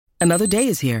Another day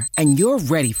is here, and you're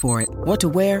ready for it. What to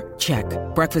wear? Check.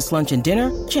 Breakfast, lunch, and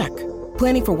dinner? Check.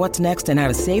 Planning for what's next and how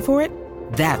to save for it?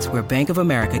 That's where Bank of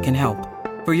America can help.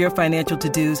 For your financial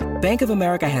to-dos, Bank of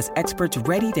America has experts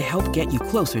ready to help get you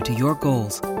closer to your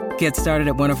goals. Get started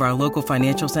at one of our local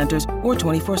financial centers or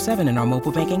 24/7 in our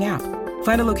mobile banking app.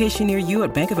 Find a location near you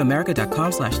at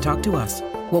bankofamerica.com/talktous.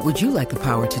 What would you like the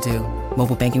power to do?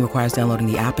 Mobile banking requires downloading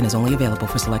the app and is only available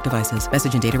for select devices.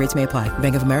 Message and data rates may apply.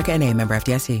 Bank of America N.A., member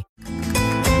FDIC.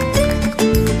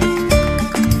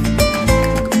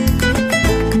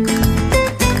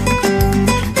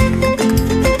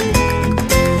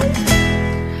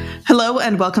 Hello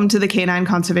and welcome to the Canine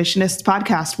Conservationists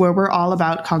podcast, where we're all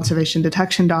about conservation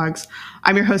detection dogs.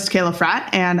 I'm your host, Kayla Fratt,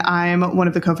 and I'm one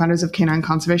of the co-founders of Canine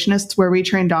Conservationists, where we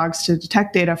train dogs to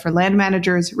detect data for land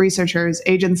managers, researchers,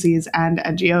 agencies, and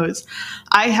NGOs.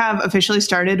 I have officially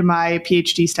started my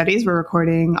PhD studies. We're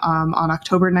recording on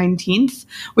October 19th,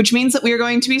 which means that we are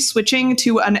going to be switching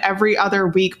to an every other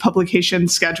week publication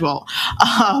schedule.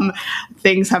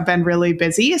 Things have been really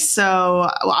busy, so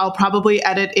I'll probably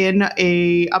edit in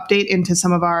a update into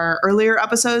some of our earlier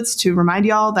episodes to remind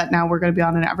y'all that now we're going to be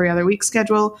on an every other week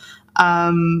schedule.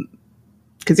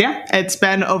 Because it's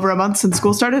been over a month since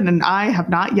school started and I have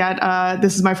not yet,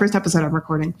 this is my first episode I'm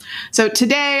recording. So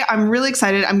today I'm really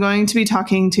excited. I'm going to be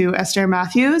talking to Esther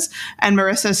Matthews and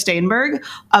Marisa Steynberg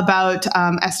about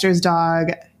Esther's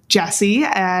dog, Jessie,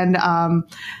 and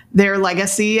their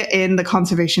legacy in the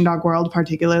conservation dog world,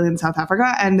 particularly in South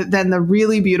Africa, and then the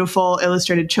really beautiful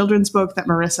illustrated children's book that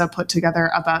Marisa put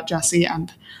together about Jessie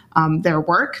and their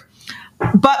work.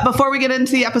 But before we get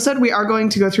into the episode, we are going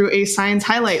to go through a science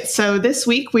highlight. So this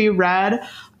week we read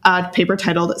a paper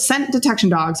titled "Scent Detection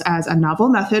Dogs as a Novel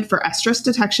Method for Estrus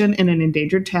Detection in an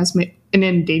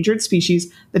Endangered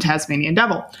Species, the Tasmanian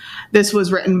Devil." This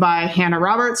was written by Hannah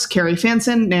Roberts, Carrie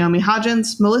Fanson, Naomi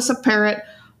Hodgins, Melissa Parrott,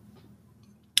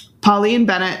 Pauline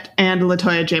Bennett, and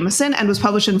Latoya Jameson, and was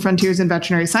published in Frontiers in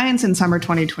Veterinary Science in summer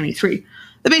 2023.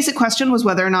 The basic question was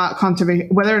whether or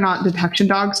not detection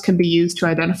dogs can be used to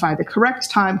identify the correct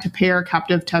time to pair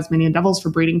captive Tasmanian devils for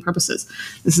breeding purposes.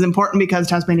 This is important because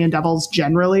Tasmanian devils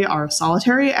generally are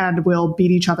solitary and will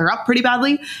beat each other up pretty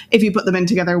badly if you put them in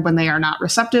together when they are not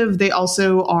receptive. They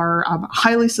also are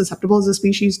highly susceptible as a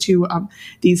species to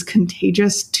these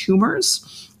contagious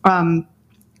tumors.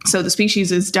 So the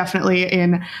species is definitely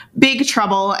in big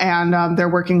trouble, and they're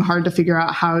working hard to figure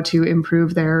out how to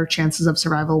improve their chances of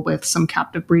survival with some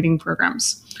captive breeding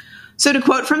programs. So to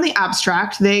quote from the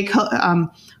abstract, they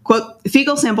quote,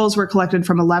 "Fecal samples were collected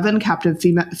from 11 captive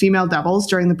female devils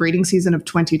during the breeding season of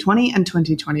 2020 and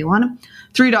 2021.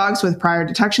 3 dogs with prior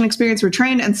detection experience were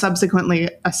trained and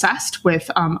subsequently assessed with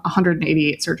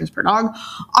 188 searches per dog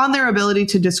on their ability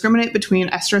to discriminate between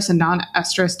estrus and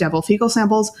non-estrus devil fecal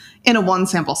samples in a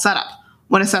one-sample setup.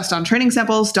 When assessed on training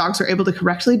samples, dogs were able to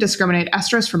correctly discriminate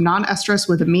estrus from non-estrus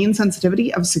with a mean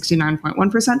sensitivity of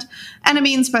 69.1% and a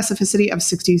mean specificity of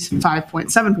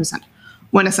 65.7%.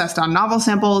 When assessed on novel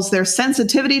samples, their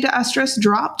sensitivity to estrus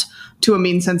dropped to a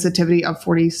mean sensitivity of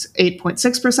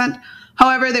 48.6%.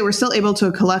 However, they were still able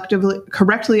to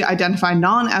correctly identify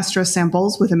non-estrus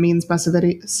samples with a mean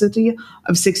specificity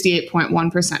of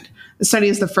 68.1%. The study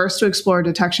is the first to explore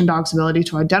detection dogs' ability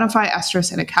to identify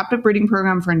estrus in a captive breeding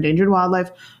program for endangered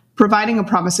wildlife, providing a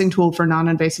promising tool for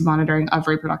non-invasive monitoring of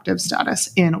reproductive status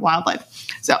in wildlife."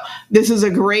 So this is a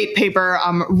great paper,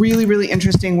 really, really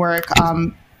interesting work.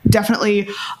 Definitely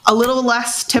a little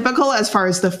less typical as far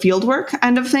as the fieldwork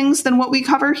end of things than what we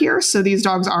cover here. So these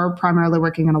dogs are primarily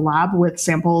working in a lab with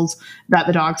samples that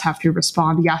the dogs have to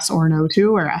respond yes or no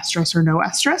to, or estrus or no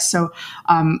estrus. So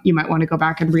you might want to go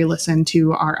back and re-listen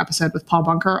to our episode with Paul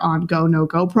Bunker on go, no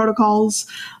go protocols,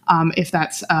 if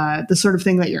that's the sort of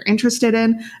thing that you're interested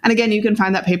in. And again, you can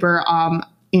find that paper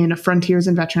in Frontiers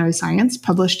in Veterinary Science,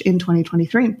 published in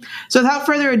 2023. So without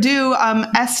further ado,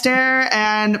 Esther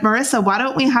and Marisa, why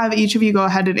don't we have each of you go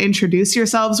ahead and introduce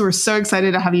yourselves? We're so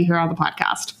excited to have you here on the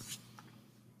podcast.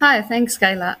 Hi, thanks,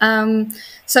 Kayla.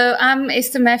 So I'm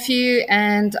Esther Matthew,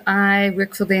 and I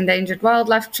work for the Endangered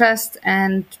Wildlife Trust,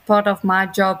 and part of my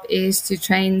job is to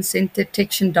train scent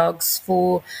detection dogs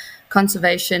for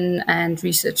conservation and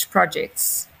research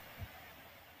projects.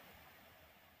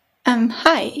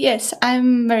 Hi, yes,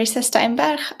 I'm Marisa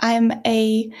Steynberg. I'm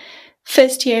a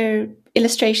first-year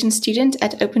illustration student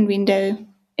at Open Window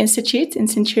Institute in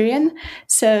Centurion.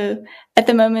 So at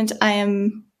the moment, I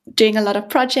am doing a lot of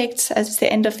projects as it's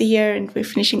the end of the year and we're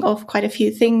finishing off quite a few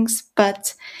things.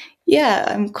 But yeah,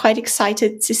 I'm quite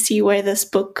excited to see where this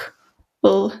book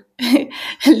will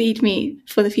lead me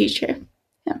for the future.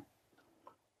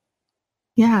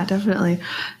 Yeah, definitely.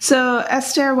 So,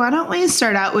 Esther, why don't we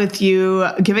start out with you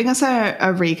giving us a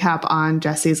recap on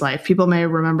Jessie's life? People may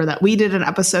remember that we did an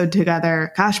episode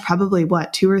together, gosh, probably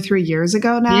 2 or 3 years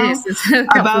ago now, Yes, it's a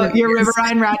couple about of your years.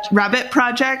 Riverine Rabbit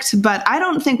project. But I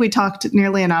don't think we talked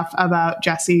nearly enough about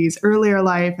Jessie's earlier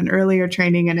life and earlier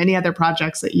training and any other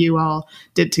projects that you all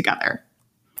did together.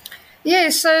 Yeah,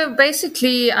 so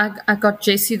basically, I got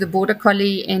Jessie, the border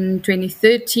collie, in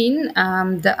 2013.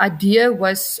 The idea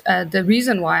was, the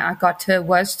reason why I got her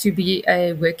was to be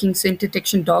a working scent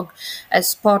detection dog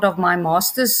as part of my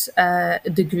master's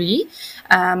degree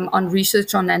on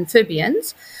research on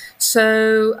amphibians.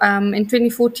 So in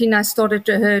 2014, I started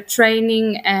her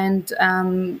training,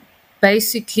 and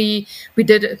basically we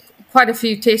did quite a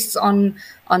few tests on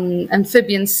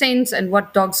amphibian scents and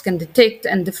what dogs can detect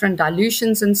and different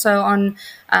dilutions and so on.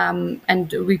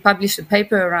 And we published a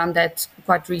paper around that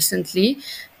quite recently.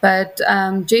 But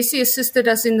Jessie assisted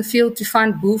us in the field to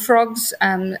find bullfrogs,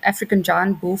 African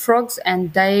giant bullfrogs,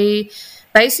 and they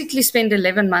basically spend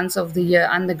 11 months of the year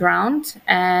underground,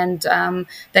 and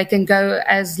they can go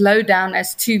as low down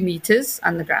as 2 meters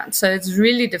underground. So it's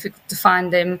really difficult to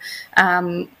find them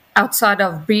outside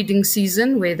of breeding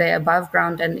season, where they're above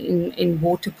ground and in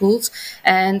water pools.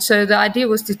 And so the idea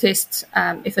was to test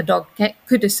if a dog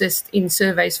could assist in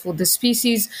surveys for the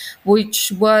species,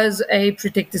 which was a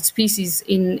protected species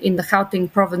in the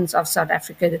Gauteng province of South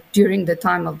Africa during the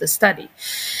time of the study.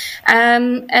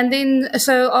 And then,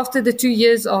 so after the 2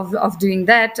 years of doing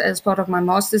that, as part of my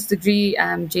master's degree,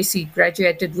 Jessie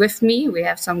graduated with me. We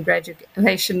have some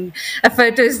graduation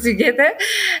photos together.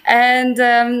 And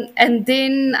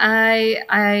then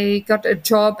I got a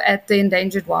job at the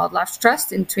Endangered Wildlife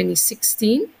Trust in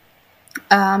 2016,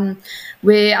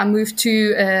 where I moved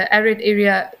to an arid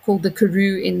area called the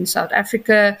Karoo in South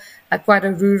Africa, quite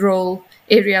a rural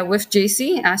area with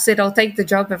Jessie. I said, I'll take the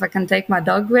job if I can take my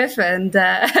dog with. And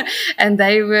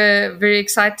they were very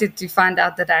excited to find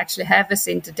out that I actually have a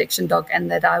scent detection dog and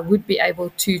that I would be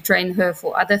able to train her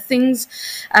for other things.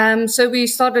 So we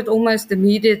started almost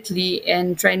immediately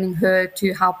in training her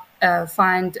to help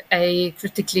find a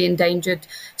critically endangered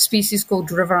species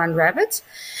called riverine rabbits.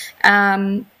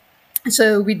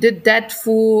 So we did that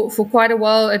for quite a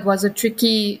while. It was a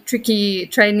tricky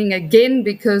training again,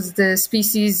 because the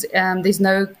species, there's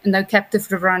no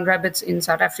captive riverine rabbits in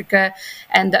South Africa,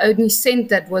 and the only scent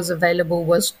that was available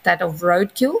was that of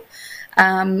roadkill,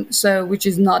 so which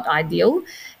is not ideal.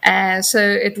 So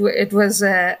it was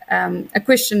a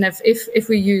question of if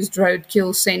we used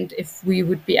roadkill scent, if we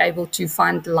would be able to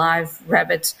find live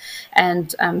rabbits.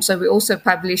 And so we also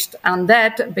published on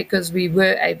that, because we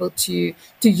were able to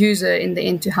use her in the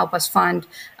end to help us find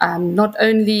not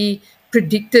only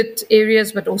predicted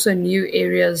areas but also new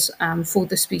areas for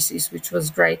the species, which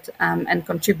was great, and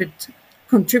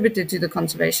contributed to the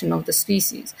conservation of the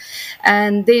species.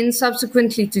 And then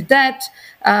subsequently to that,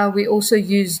 we also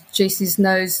used Jessie's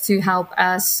nose to help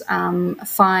us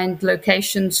find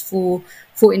locations for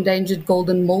endangered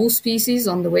golden mole species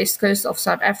on the west coast of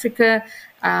South Africa.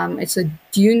 It's a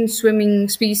dune swimming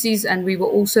species, and we were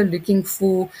also looking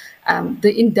for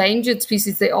the endangered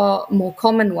species. There are more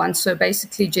common ones. So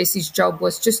basically Jessie's job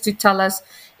was just to tell us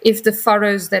if the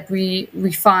furrows that we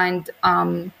find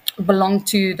belong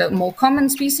to the more common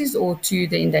species or to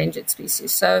the endangered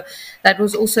species. So that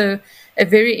was also a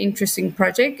very interesting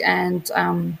project, and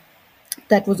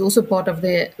that was also part of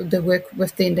the work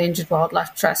with the Endangered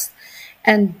Wildlife Trust.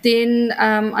 And then,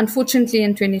 unfortunately,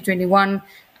 in 2021,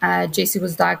 Jessie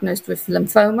was diagnosed with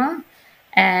lymphoma,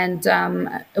 and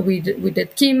we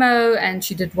did chemo, and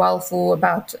she did well for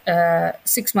about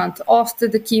 6 months after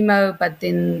the chemo, but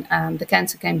then the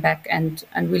cancer came back, and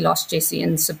we lost Jessie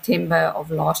in September of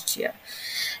last year.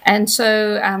 And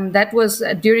so that was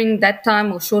during that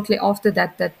time, or shortly after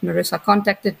that Marisa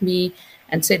contacted me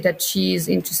and said that she is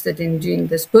interested in doing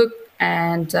this book.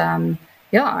 And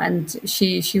and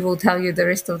she will tell you the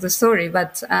rest of the story.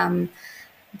 But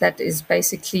that is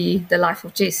basically the life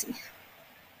of Jessie.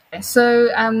 So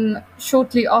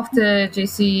shortly after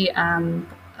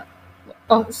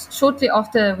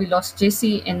we lost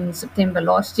Jessie in September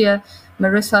last year,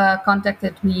 Marisa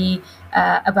contacted me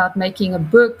about making a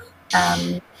book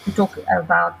to talk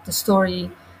about the story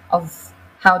of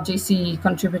how Jessie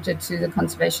contributed to the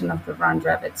conservation of riverine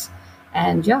rabbits.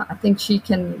 And I think she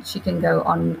can go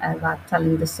on about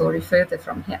telling the story further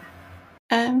from here.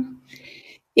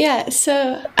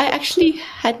 So I actually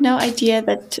had no idea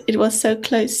that it was so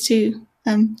close to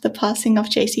the passing of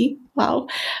Jessie. Wow,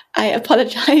 I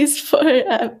apologize for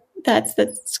that.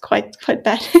 That's quite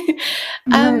bad.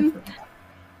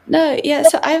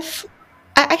 So I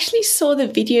actually saw the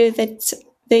video that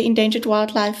the Endangered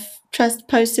Wildlife Trust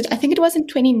posted, I think it was in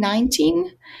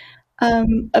 2019,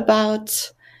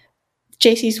 about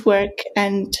Jessie's work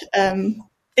and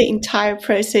the entire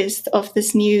process of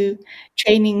this new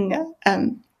training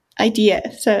idea.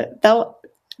 So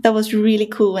that was really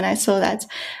cool when I saw that.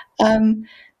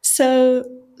 So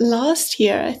last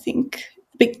year, I think,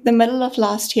 the middle of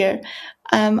last year,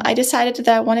 I decided that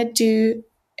I want to do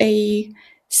a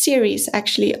series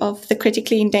actually of the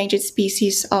critically endangered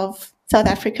species of South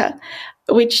Africa,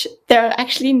 which there are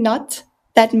actually not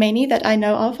that many that I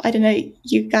know of. I don't know,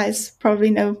 you guys probably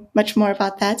know much more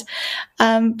about that.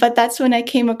 But that's when I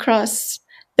came across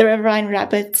the riverine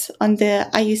rabbit on the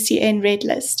IUCN Red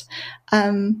List.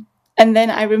 And then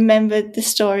I remembered the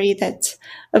story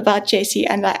about Jessie,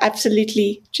 and I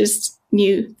absolutely just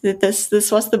knew that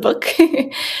this was the book.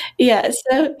 Yeah,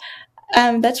 so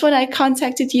that's when I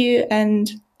contacted you, and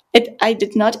I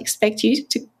did not expect you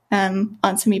to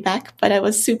answer me back, but I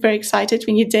was super excited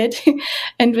when you did.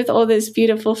 And with all those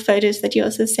beautiful photos that you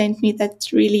also sent me, that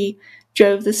really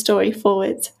drove the story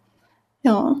forward.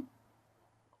 Yeah.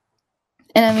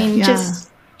 And I mean,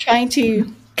 just trying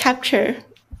to capture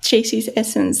Jessie's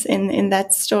essence in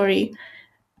that story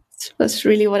was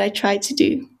really what I tried to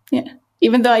do. Yeah.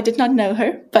 Even though I did not know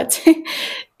her, but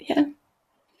yeah.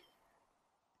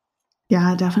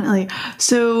 Yeah, definitely.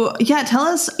 So, yeah, tell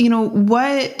us,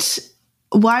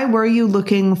 why were you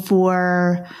looking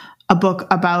for a book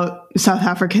about South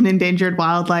African endangered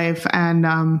wildlife? And,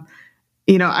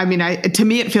 to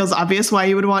me, it feels obvious why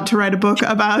you would want to write a book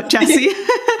about Jessie.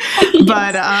 Yes.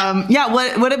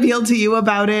 But, what appealed to you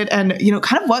about it? And,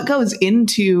 kind of what goes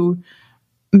into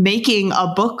making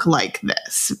a book like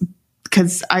this?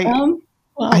 Because I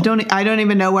don't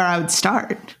even know where I would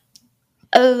start.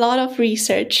 A lot of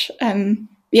research.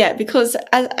 Because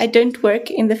I don't work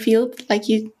in the field like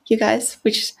you guys,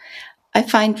 which I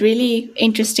find really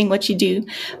interesting what you do.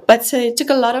 But so it took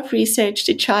a lot of research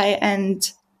to try and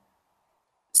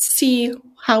see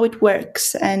how it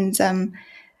works, and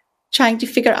trying to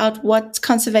figure out what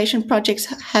conservation projects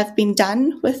have been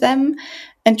done with them,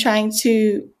 and trying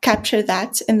to capture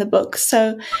that in the book.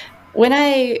 So when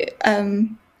I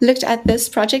looked at this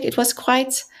project, it was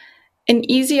quite an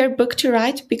easier book to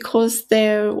write because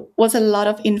there was a lot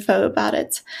of info about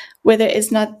it, where there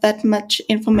is not that much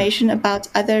information about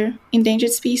other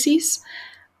endangered species.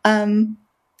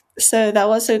 So that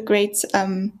was a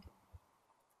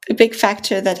big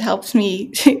factor that helped me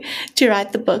to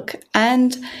write the book.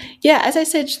 And yeah, as I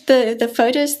said, the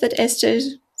photos that Esther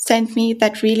sent me,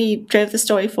 that really drove the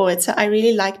story forward. So I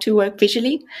really like to work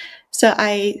visually. So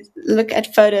I look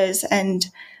at photos and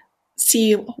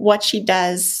see what she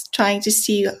does, trying to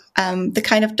see the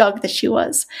kind of dog that she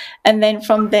was. And then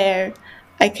from there,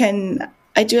 I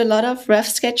do a lot of rough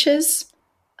sketches,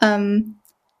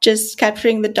 just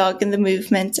capturing the dog and the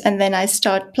movement. And then I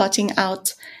start plotting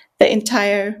out the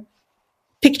entire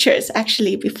pictures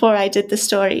actually before I did the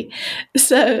story.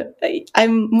 So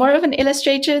I'm more of an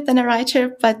illustrator than a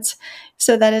writer, but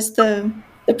so that is the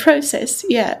process.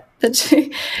 Yeah, that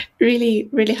really,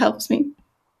 really helps me.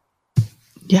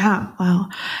 Yeah. Wow.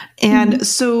 And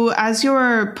so as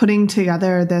you're putting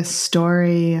together this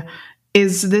story,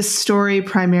 is this story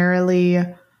primarily,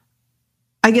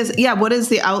 I guess, what is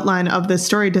the outline of the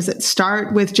story? Does it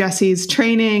start with Jessie's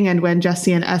training and when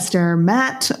Jessie and Esther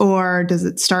met, or does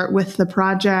it start with the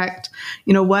project?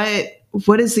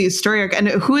 What is the story arc? And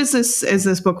who is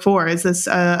this book for? Is this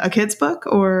a kid's book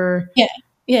or? Yeah,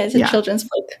 it's a children's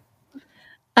book.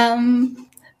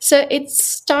 So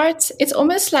it's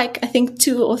almost like, I think,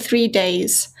 2 or 3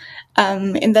 days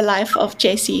in the life of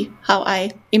Jessie, how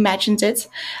I imagined it,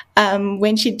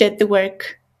 when she did the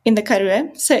work in the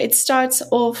Karoo. So it starts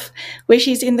off where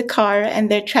she's in the car and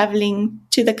they're traveling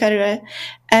to the Karoo.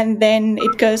 And then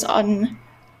it goes on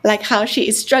like how she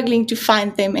is struggling to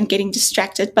find them and getting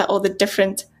distracted by all the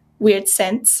different weird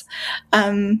scents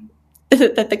that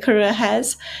the Karoo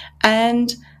has.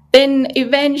 And then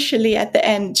eventually at the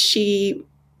end, she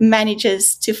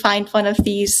manages to find one of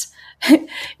these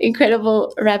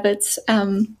incredible rabbits.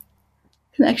 And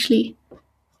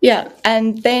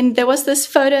then there was this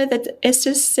photo that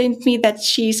Esther sent me that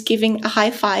she's giving a high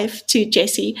five to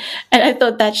Jessie, and I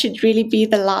thought that should really be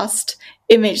the last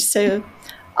image. So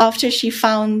after she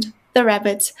found the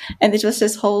rabbit, and it was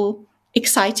this whole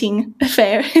exciting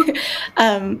affair,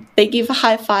 they give a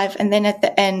high five, and then at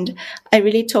the end I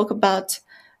really talk about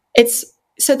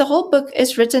so the whole book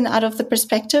is written out of the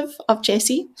perspective of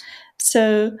Jessie.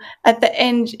 So at the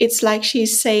end, it's like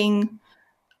she's saying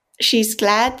she's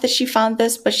glad that she found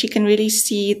this, but she can really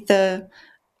see the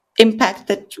impact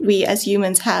that we as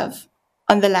humans have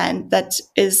on the land that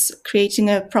is creating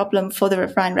a problem for the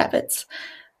riverine rabbits.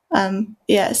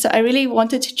 So I really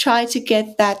wanted to try to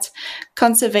get that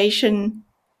conservation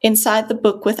inside the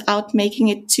book without making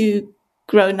it too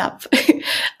grown up.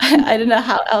 I don't know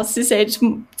how else to say it,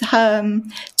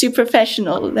 too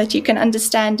professional, that you can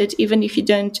understand it even if you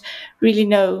don't really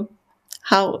know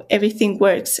how everything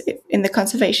works in the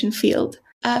conservation field.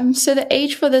 So the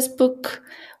age for this book,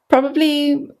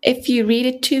 probably if you read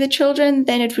it to the children,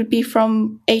 then it would be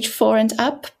from age 4 and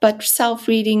up, but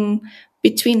self-reading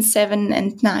between 7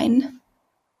 and 9.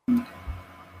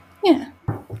 Yeah.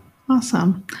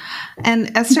 Awesome.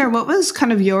 And Esther, what was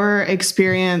kind of your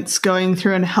experience going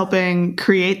through and helping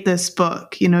create this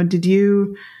book? You know, did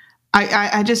you, I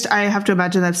have to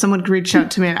imagine that if someone reached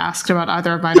out to me and asked about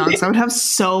either of my dogs, I would have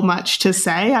so much to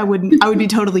say. I would be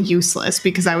totally useless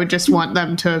because I would just want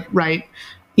them to write,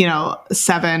 you know, a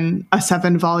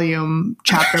 7-volume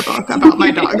chapter book about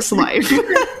my dog's life.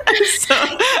 So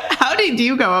how did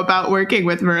you go about working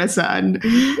with Marisa and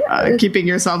keeping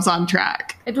yourselves on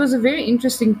track? It was a very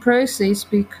interesting process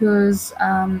because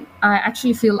I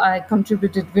actually feel I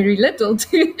contributed very little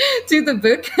to the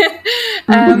book.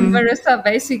 Marisa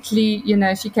basically, you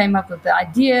know, she came up with the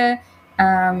idea.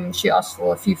 She asked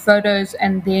for a few photos,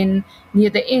 and then near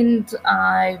the end,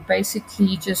 I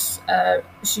basically just,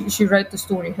 she wrote the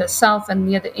story herself, and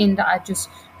near the end, I just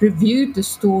reviewed the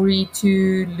story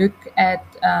to look at,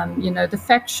 the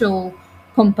factual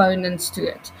components to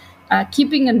it.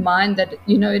 Keeping in mind that,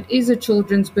 you know, it is a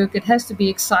children's book, it has to be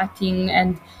exciting,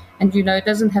 and you know, it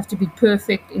doesn't have to be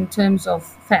perfect in terms of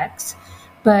facts,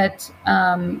 but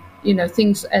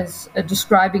things as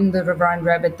describing the riverine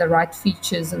rabbit, the right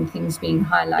features and things being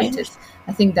highlighted. Yes.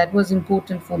 I think that was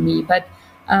important for me. But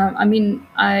I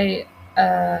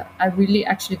really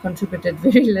actually contributed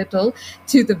very little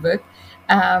to the book.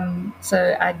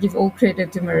 So I give all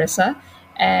credit to Marisa.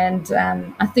 And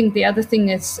I think the other thing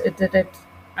is that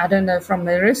I don't know from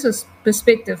Marisa's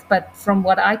perspective, but from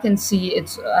what I can see,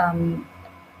 it's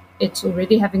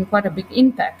already having quite a big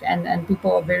impact, and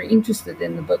people are very interested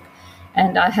in the book.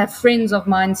 And I have friends of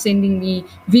mine sending me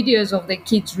videos of their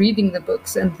kids reading the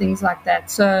books and things like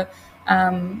that. So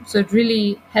it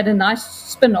really had a nice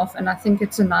spin-off, and I think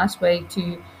it's a nice way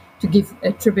to give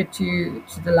a tribute to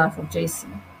the life of Jessie.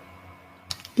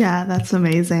 Yeah, that's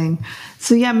amazing.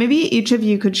 So yeah, maybe each of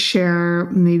you could share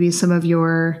maybe some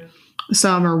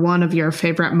or one of your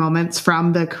favorite moments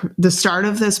from the start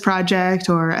of this project.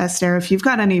 Or Esther, if you've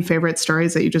got any favorite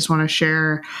stories that you just want to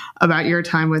share about your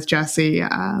time with Jessie,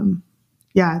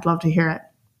 I'd love to hear it.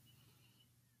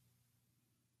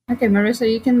 Okay, Marisa,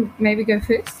 you can maybe go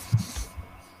first.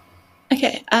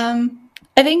 Okay, I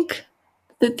think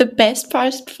the best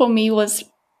part for me was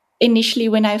initially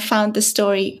when I found the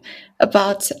story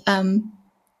about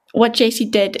what Jessie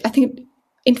did. I think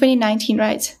in 2019,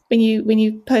 right? When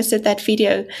you posted that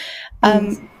video,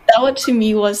 that one to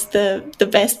me was the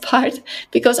best part,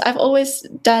 because I've always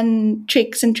done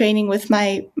tricks and training with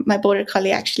my border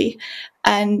collie actually,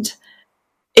 and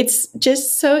it's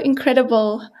just so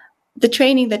incredible the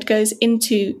training that goes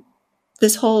into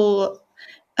this whole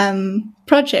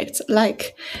project,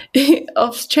 like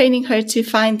of training her to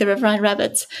find the riverine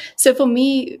rabbits. So for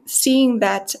me, seeing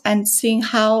that and seeing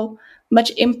how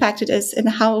much impact it is and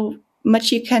how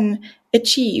much you can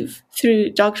achieve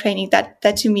through dog training, that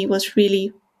to me was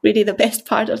really, really the best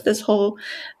part of this whole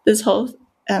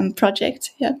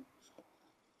project. Yeah.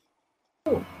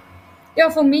 Cool. Yeah,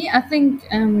 for me, I think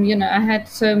I had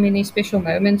so many special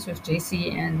moments with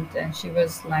Jessie, and she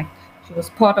was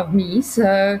part of me.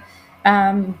 So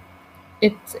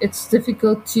it's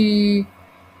difficult to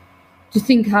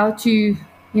think how to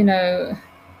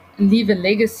leave a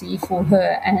legacy for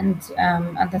her, and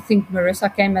I think Marisa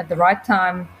came at the right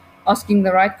time, asking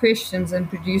the right questions, and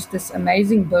produced this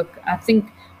amazing book. I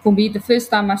think for me, the first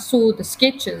time I saw the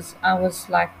sketches, I was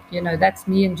like, that's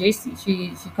me and Jessie.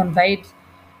 She conveyed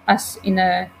us in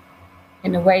a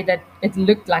way that it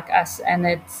looked like us, and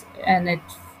it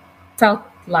felt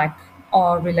like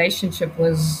our relationship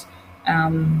was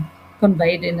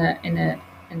conveyed in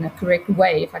a correct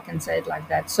way, if I can say it like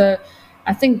that. So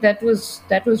I think that was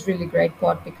really great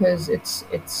part, because it's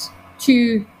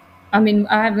two. I mean,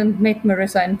 I haven't met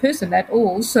Marisa in person at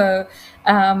all, so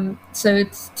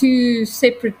it's two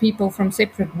separate people from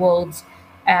separate worlds,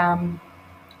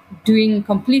 doing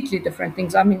completely different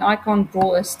things. I mean, I can't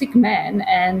draw a stick man,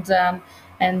 and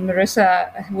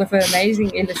Marisa, with her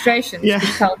amazing illustrations,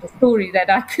 could tell the story that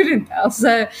I couldn't tell.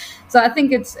 So I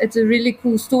think it's a really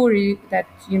cool story that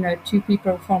two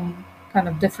people from kind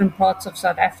of different parts of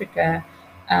South Africa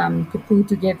could pull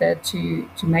together to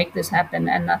make this happen.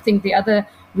 And I think the other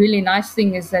really nice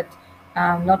thing is that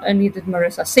not only did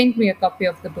Marisa send me a copy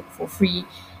of the book for free,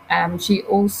 She's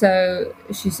also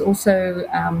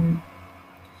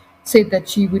said that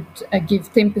she would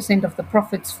give 10% of the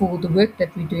profits for the work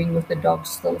that we're doing with the dogs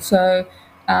still. So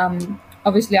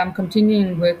obviously I'm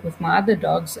continuing work with my other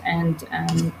dogs and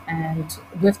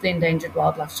with the Endangered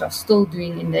Wildlife Trust, still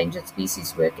doing endangered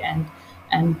species work,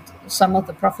 and some of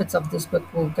the profits of this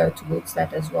book will go towards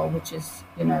that as well, which is,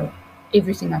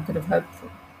 everything I could have hoped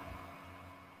for.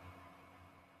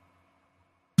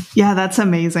 Yeah, that's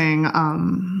amazing.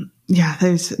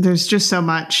 There's just so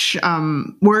much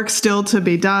work still to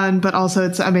be done, but also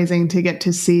it's amazing to get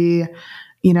to see,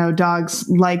 dogs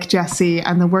like Jessie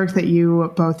and the work that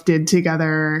you both did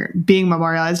together being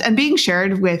memorialized and being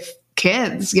shared with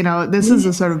kids. This is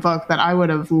the sort of book that I would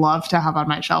have loved to have on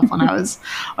my shelf when I was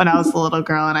a little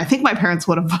girl. And I think my parents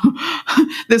would have,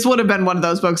 this would have been one of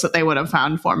those books that they would have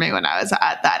found for me when I was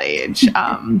at that age.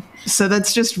 So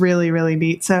that's just really, really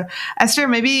neat. So Esther,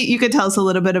 maybe you could tell us a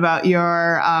little bit about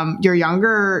your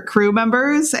younger crew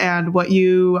members and what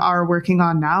you are working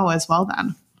on now as well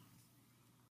then.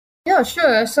 Yeah,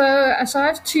 sure. So I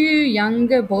have two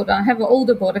younger I have an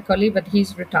older border collie, but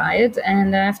he's retired,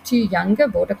 and I have two younger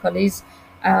border collies,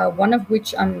 one of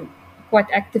which I'm quite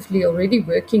actively already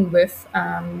working with.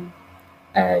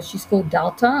 She's called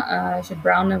Delta. She's a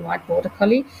brown and white border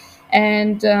collie,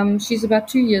 and she's about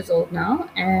 2 years old now,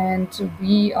 and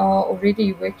we are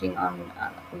already working on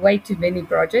way too many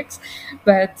projects,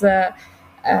 but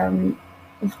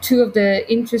two of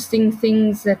the interesting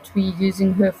things that we're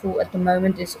using her for at the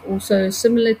moment is also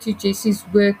similar to Jessie's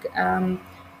work.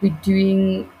 We're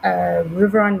doing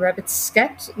riverine rabbit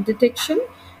scat detection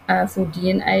for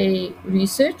DNA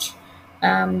research.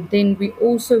 Then we're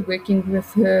also working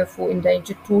with her for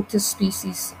endangered tortoise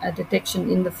species detection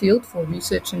in the field for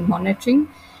research and monitoring.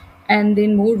 And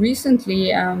then more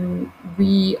recently,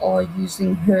 we are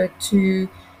using her to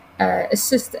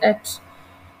assist at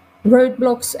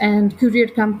roadblocks and courier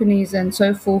companies and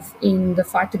so forth in the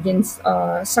fight against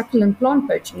succulent plant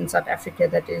poaching in South Africa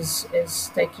that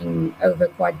is taking over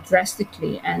quite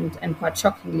drastically and quite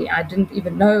shockingly. I didn't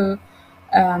even know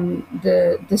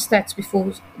the stats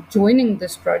before joining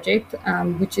this project,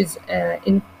 which is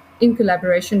in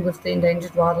collaboration with the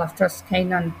Endangered Wildlife Trust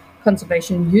Canine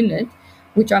Conservation Unit,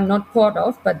 which I'm not part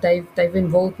of, but they've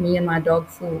involved me and my dog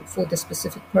for the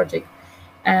specific project.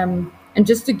 And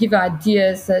just to give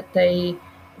ideas that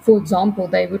for example,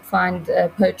 they would find a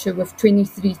poacher with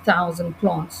 23,000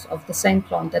 plants of the same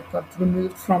plant that got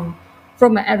removed from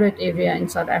an arid area in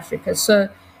South Africa. So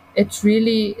it's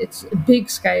a big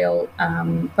scale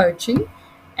poaching.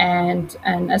 And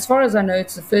as far as I know,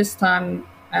 it's the first time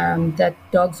that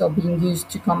dogs are being used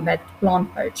to combat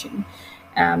plant poaching.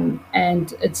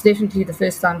 And it's definitely the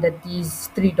first time that these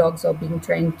 3 dogs are being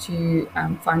trained to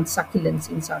find succulents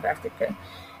in South Africa.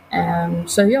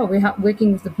 We're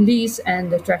working with the police and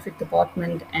the traffic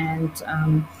department and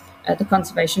the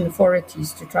conservation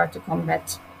authorities to try to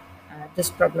combat this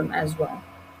problem as well.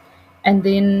 And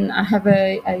then I have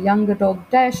a younger dog,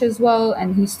 Dash, as well,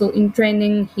 and he's still in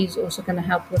training. He's also going to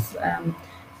help with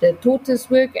the tortoise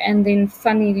work. And then,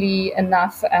 funnily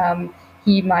enough,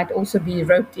 he might also be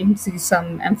roped into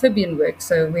some amphibian work.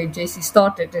 So where Jessie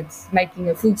started, it's making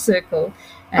a full circle.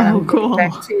 Cool.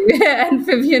 Back to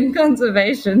amphibian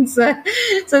conservation. So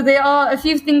there are a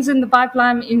few things in the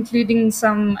pipeline, including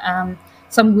some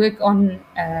work on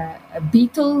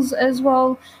beetles as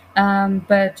well.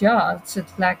 But yeah, it's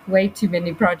like way too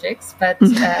many projects, but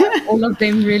all of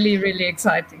them really, really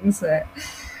exciting. So.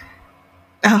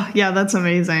 Oh, yeah, that's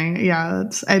amazing. Yeah,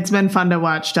 it's been fun to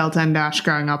watch Delta and Dash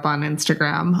growing up on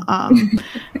Instagram.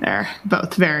 They're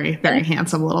both very, very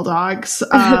handsome little dogs.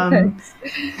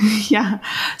 Yeah.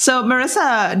 So,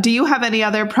 Marisa, do you have any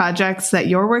other projects that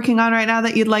you're working on right now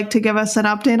that you'd like to give us an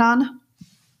update on?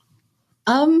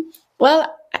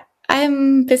 Well,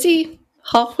 I'm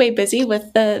halfway busy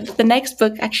with the next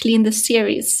book actually in the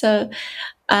series. So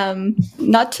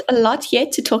not a lot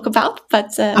yet to talk about,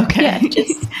 but okay.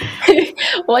 Just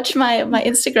watch my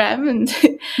Instagram and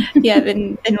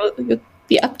then we'll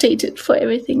be updated for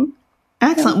everything.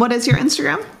 Excellent. What is your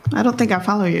Instagram? I don't think I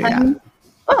follow you yet.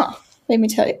 Let me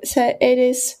tell you. So it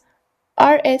is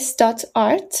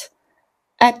rs.art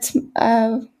at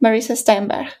Marisa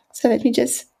Steynberg. So let me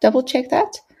just double check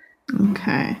that.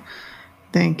 Okay.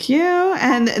 Thank you.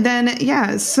 And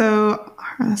then, so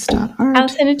rs.art. I'll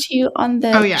send it to you on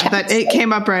the chat. It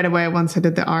came up right away once I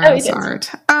did the RS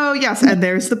art. Oh, yes. And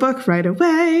there's the book right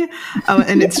away. Oh,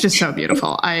 and it's just so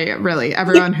beautiful.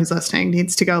 Everyone who's listening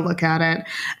needs to go look at it.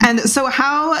 And so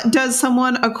how does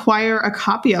someone acquire a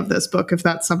copy of this book if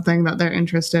that's something that they're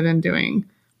interested in doing?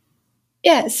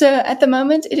 Yeah, so at the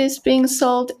moment it is being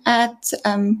sold at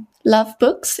Love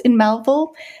Books in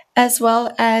Melville, as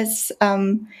well as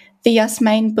the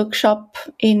Yasmin bookshop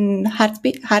in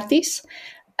Harties,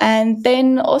 and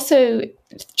then also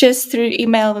just through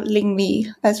emailing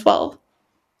me as well.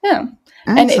 Yeah.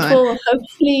 Excellent. And it will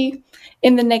hopefully,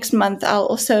 in the next month, I'll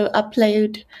also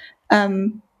upload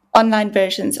online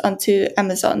versions onto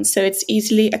Amazon, so it's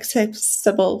easily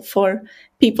accessible for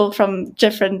people from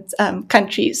different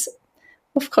countries,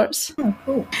 of course. Oh,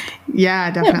 cool.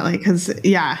 Yeah, definitely. Because,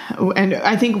 and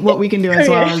I think what we can do as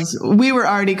well is we were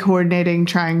already coordinating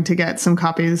trying to get some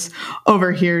copies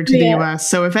over here to the US.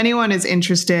 So if anyone is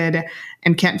interested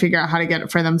and can't figure out how to get it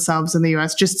for themselves in the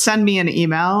US, just send me an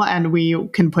email and we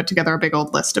can put together a big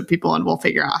old list of people and we'll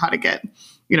figure out how to get,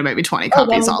 maybe 20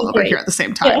 copies all over here at the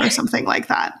same time or something like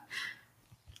that.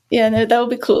 Yeah, no, that would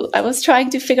be cool. I was trying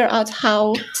to figure out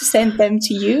how to send them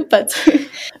to you, but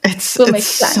it's so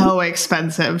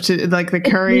expensive to the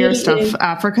courier really stuff. Is.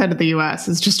 Africa to the US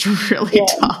is just really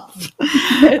tough.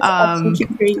 It's absolutely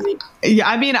crazy. Yeah,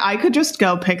 I mean, I could just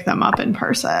go pick them up in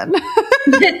person. That's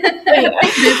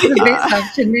the best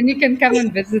option. Then you can come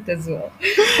and visit as well.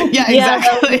 Yeah,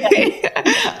 exactly.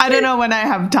 I don't know when I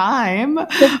have time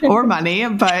or money,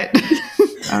 but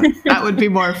that would be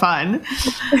more fun.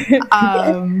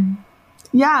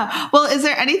 Yeah. Well, is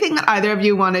there anything that either of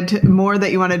you wanted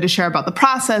to share about the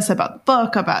process, about the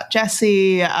book, about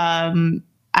Jessie,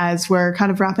 as we're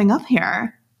kind of wrapping up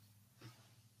here?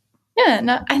 Yeah,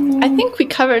 no, I think we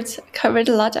covered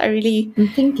a lot. I really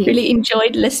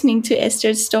enjoyed listening to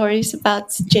Esther's stories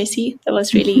about Jessie. That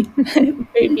was really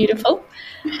very beautiful.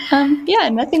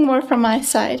 Nothing more from my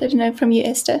side. I don't know, from you,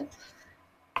 Esther.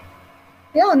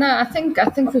 Yeah, no, I think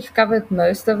we've covered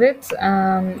most of it.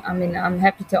 I mean, I'm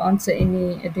happy to answer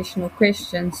any additional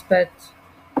questions, but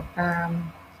I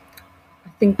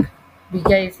think we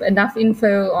gave enough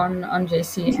info on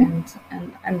Jessie and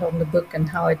on the book and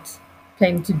how it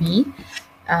came to be.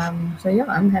 So yeah,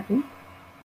 I'm happy.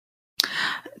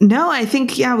 No, I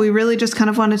think, we really just kind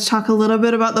of wanted to talk a little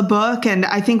bit about the book. And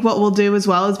I think what we'll do as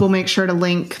well is we'll make sure to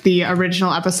link the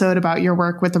original episode about your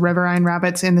work with the Riverine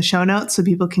Rabbits in the show notes so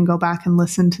people can go back and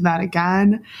listen to that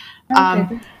again.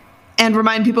 Okay. And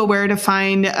remind people where to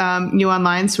find you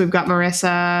online. So we've got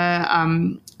Marisa's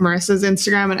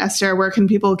Instagram, and Esther, where can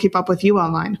people keep up with you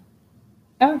online?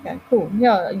 Okay, cool.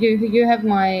 Yeah, you have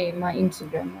my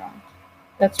Instagram, right?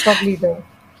 That's probably the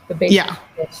best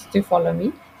place to follow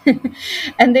me.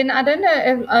 And then I don't know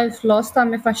if last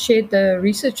time I shared the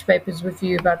research papers with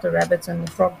you about the rabbits and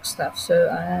the frog stuff, so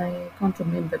I can't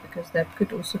remember, because that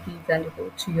could also be valuable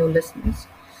to your listeners.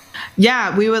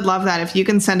 Yeah, we would love that. If you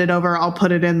can send it over, I'll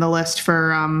put it in the list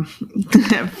for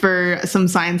for some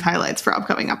science highlights for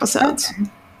upcoming episodes.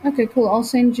 Okay, cool. I'll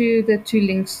send you the 2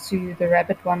 links to the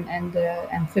rabbit one and the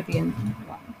amphibian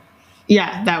one.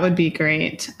 Yeah, that would be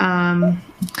great.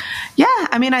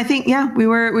 I mean, I think, we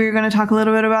were going to talk a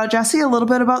little bit about Jessie, a little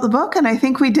bit about the book, and I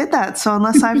think we did that. So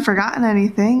unless I've forgotten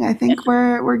anything, I think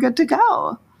we're good to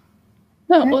go.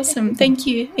 Oh, awesome. Thank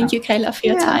you. Thank you, Kayla, for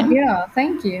your time. Yeah,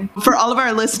 thank you. For all of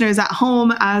our listeners at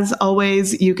home, as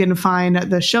always, you can find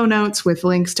the show notes with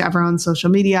links to everyone's social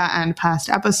media and past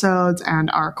episodes and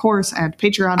our course and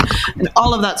Patreon and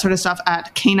all of that sort of stuff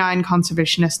at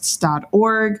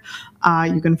canineconservationists.org.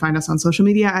 You can find us on social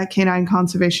media at Canine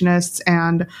Conservationists.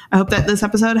 And I hope that this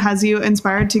episode has you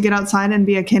inspired to get outside and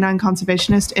be a canine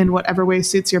conservationist in whatever way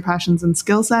suits your passions and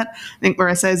skill set. I think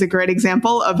Marisa is a great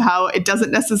example of how it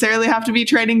doesn't necessarily have to be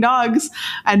training dogs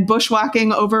and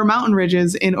bushwhacking over mountain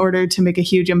ridges in order to make a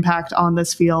huge impact on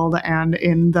this field and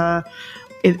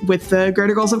with the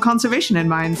greater goals of conservation in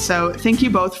mind. So thank you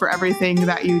both for everything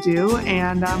that you do.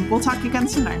 And we'll talk again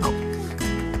soon, I hope.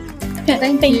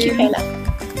 Thank you, Kayla.